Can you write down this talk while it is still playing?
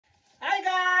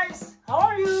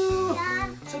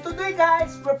today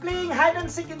guys, we're playing hide and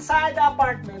seek inside the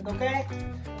apartment, okay?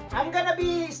 I'm gonna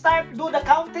do the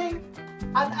counting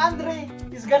and Andre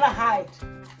is gonna hide.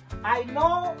 I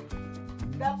know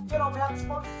that, you know, we have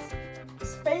small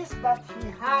space, but he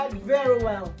hide very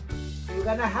well. You're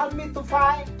gonna help me to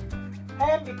find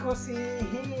him because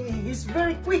he's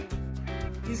very quick.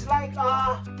 He's like,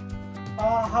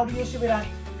 how do you say that?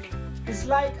 He's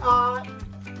like a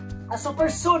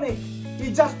supersonic.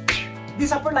 He just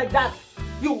disappeared like that.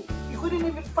 You couldn't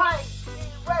even find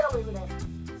right away with him.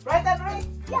 Right, Andre?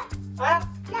 Yeah. Huh?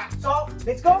 Yeah. So,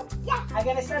 let's go? Yeah. I'm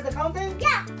gonna start the counting?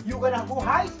 Yeah. You gonna go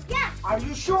hide? Yeah. Are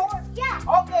you sure? Yeah.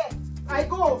 Okay. I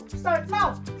go. Start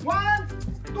now. 1,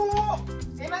 2,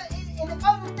 in the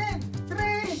count of 10.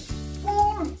 3,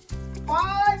 4,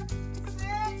 5, 6,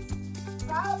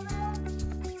 7,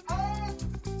 8,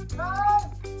 9,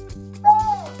 10.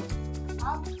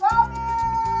 I'm coming!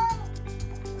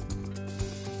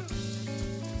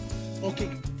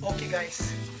 Okay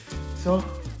guys. So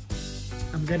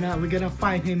we're gonna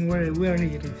find him where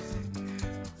he is.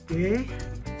 Okay.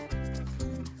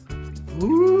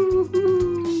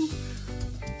 Ooh.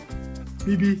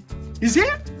 Maybe is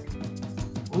here?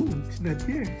 Oh, it's not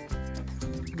here.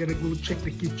 I'm gonna go check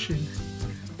the kitchen.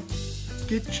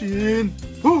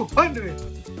 Oh, Andre!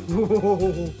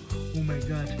 Oh my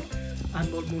God!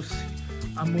 I'm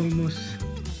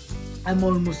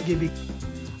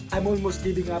almost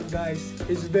giving up, guys.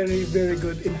 He's very, very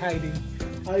good in hiding.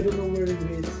 I don't know where it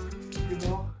is. You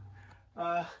know?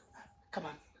 Come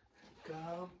on.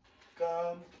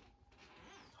 Come.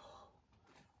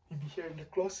 Maybe here in the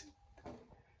closet.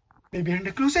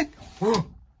 Oh,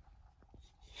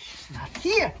 he's not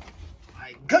here.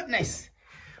 My goodness.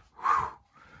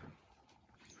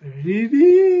 Where it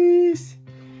is?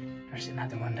 There's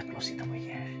another one in the closet over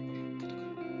here.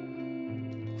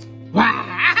 Wow!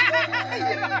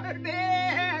 You're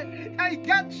there! I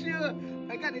got you!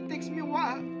 My God, it takes me a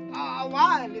while.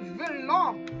 It's very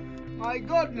long. My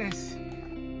goodness.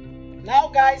 Now,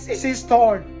 guys, it's his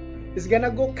turn. He's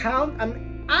gonna go count.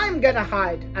 I'm gonna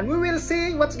hide, and we will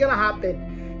see what's gonna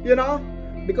happen. You know,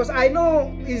 because I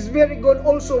know he's very good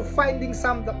also finding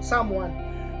someone.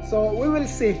 So we will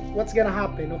see what's gonna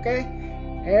happen. Okay?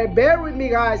 Hey, bear with me,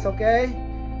 guys. Okay?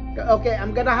 Okay,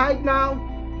 I'm gonna hide now.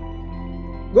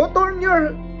 Go turn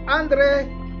your Andre.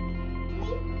 6.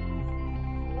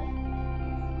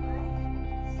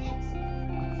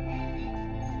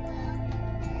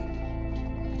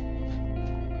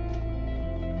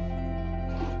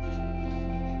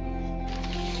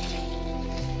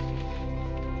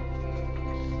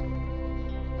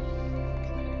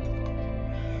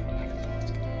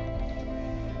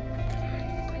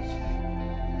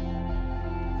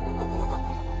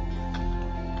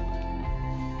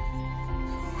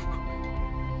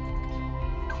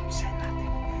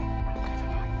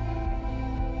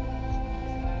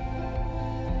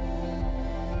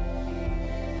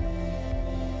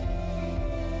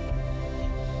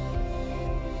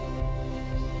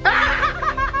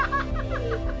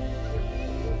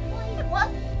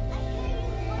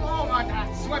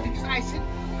 Because I said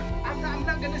I'm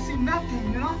not gonna see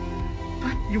nothing, you know.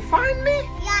 But you find me?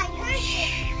 Yeah, I heard you.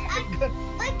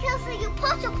 Like Kelsey, you're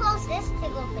supposed to close this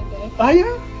thing over there. Oh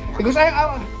yeah? Because I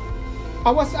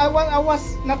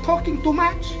was not talking too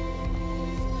much.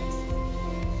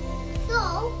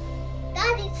 So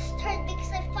Daddy's turn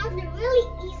because I found it really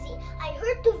easy. I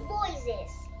heard the voices.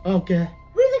 Okay.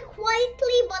 Really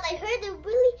quietly, but I heard it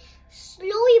really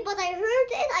slowly, but I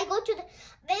heard it. I go to the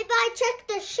maybe I check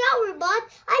the shower, but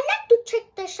I like to check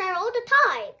the shower all the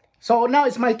time. So now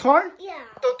it's my turn? Yeah.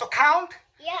 To count?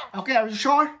 Yeah. Okay, are you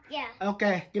sure? Yeah.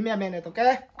 Okay, give me a minute,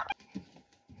 okay?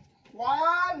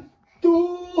 1,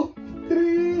 2,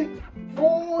 3,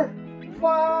 4,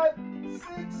 5, 6,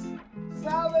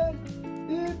 7,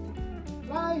 8,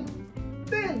 9,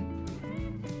 10.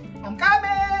 I'm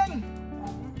coming!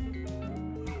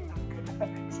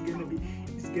 It's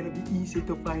gonna be easy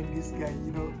to find this guy,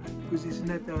 you know, because it's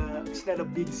not a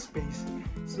big space,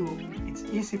 so it's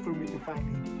easy for me to find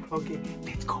him. Okay,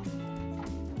 let's go.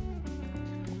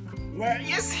 Where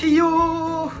is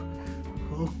you?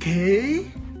 Okay,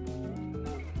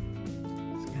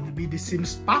 it's gonna be the same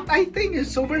spot. I think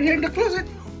it's over here in the closet.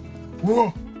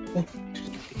 Whoa! Oh,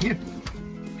 here.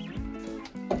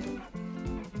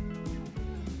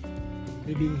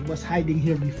 Maybe he was hiding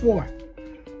here before.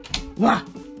 Wow!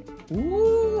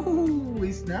 Ooh,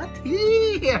 he's not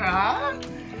here, huh?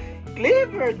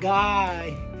 Clever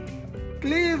guy.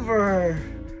 Clever.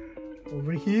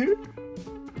 Over here.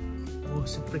 Oh,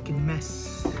 it's a freaking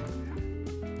mess.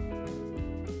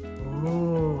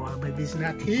 Oh, maybe he's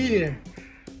not here.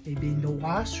 Maybe in the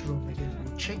washroom. I gotta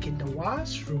go check in the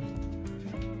washroom.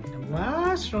 In the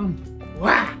washroom.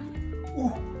 Wow!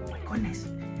 Oh my goodness.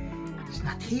 He's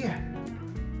not here.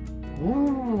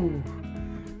 Oh,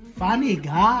 funny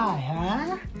guy,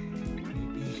 huh?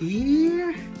 Maybe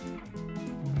here.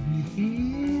 Maybe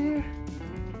here.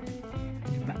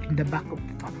 In the back of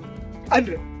the car.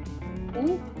 Andre.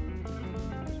 Oh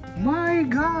my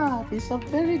God, he's a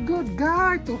very good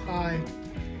guy to hide.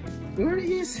 Where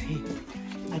is he?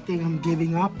 I think I'm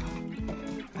giving up.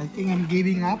 I think I'm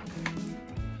giving up.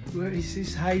 Where is he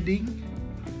hiding?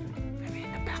 Maybe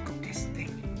in the back of this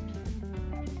thing.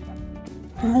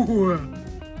 Oh,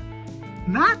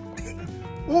 nothing.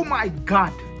 Oh my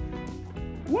God.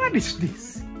 What is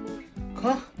this?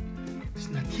 Huh? It's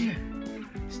not here.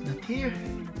 It's not here.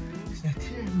 It's not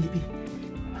here. Maybe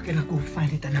I can go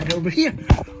find it another over here.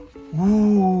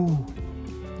 Ooh.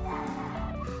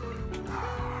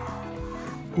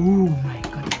 Oh my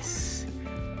goodness.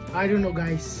 I don't know,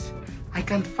 guys. I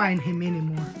can't find him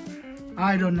anymore.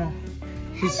 I don't know.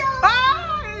 He's he's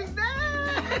there.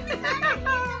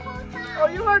 Oh,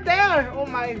 you were there. Oh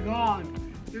my God.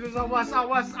 Because I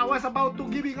was about to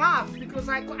giving up because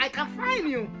I can't find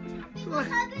you. Because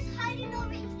I was hiding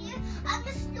over here. I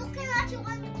was looking at you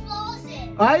in the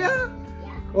closet. Ah, yeah?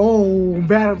 Yeah. Oh,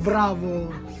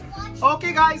 bravo. I was watching.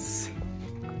 Okay, guys.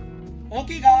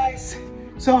 Okay, guys.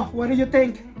 So, what do you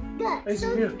think? Good. Is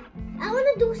So, it here? I want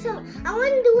to do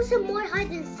some more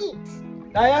hide and seeks.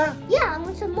 Ah, yeah? Yeah, I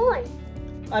want some more.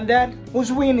 And then,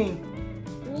 who's winning?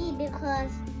 Me,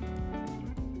 because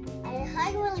I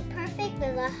hide really perfect,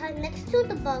 but I hide next to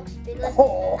the box because I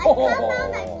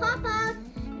pop out,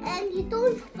 and you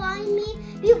don't find me.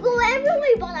 You go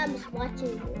everywhere, but I'm just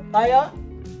watching you. Ah, yeah?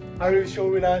 Are you sure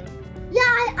with that? Yeah,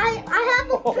 I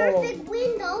have a perfect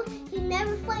window. You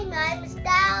never find me. I was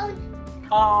down.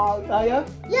 Ah, yeah?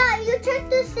 Yeah, you checked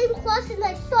the same closet and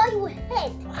I saw you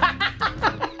hit.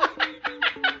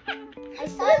 I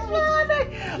saw you hit.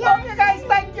 Yeah, Okay, guys,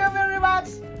 thank you very much.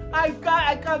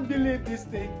 I can't believe this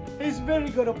thing. He's very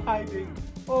good at hiding.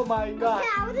 Oh my God. Okay,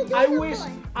 I want to do I some wish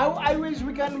more. I wish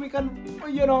we can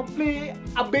play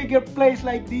a bigger place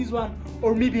like this one,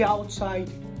 or maybe outside.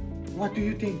 What do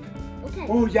you think? Okay.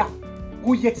 Oh yeah.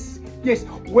 Oh yes.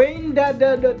 When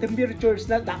the temperature is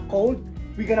not that cold,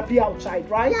 we're gonna be outside,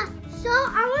 right? Yeah, so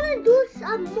I want to do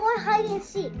some more hide and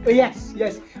seek. Yes.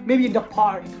 Maybe in the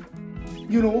park.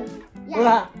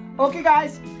 Yeah. Okay,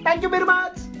 guys. Thank you very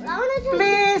much. I want to do.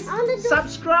 Please I want to do.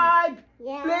 subscribe.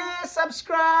 Yeah. Please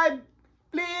subscribe.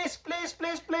 Please.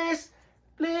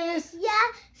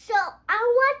 Yeah. So I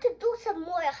want to do some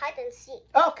more hide and seek.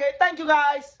 Okay, thank you,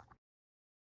 guys.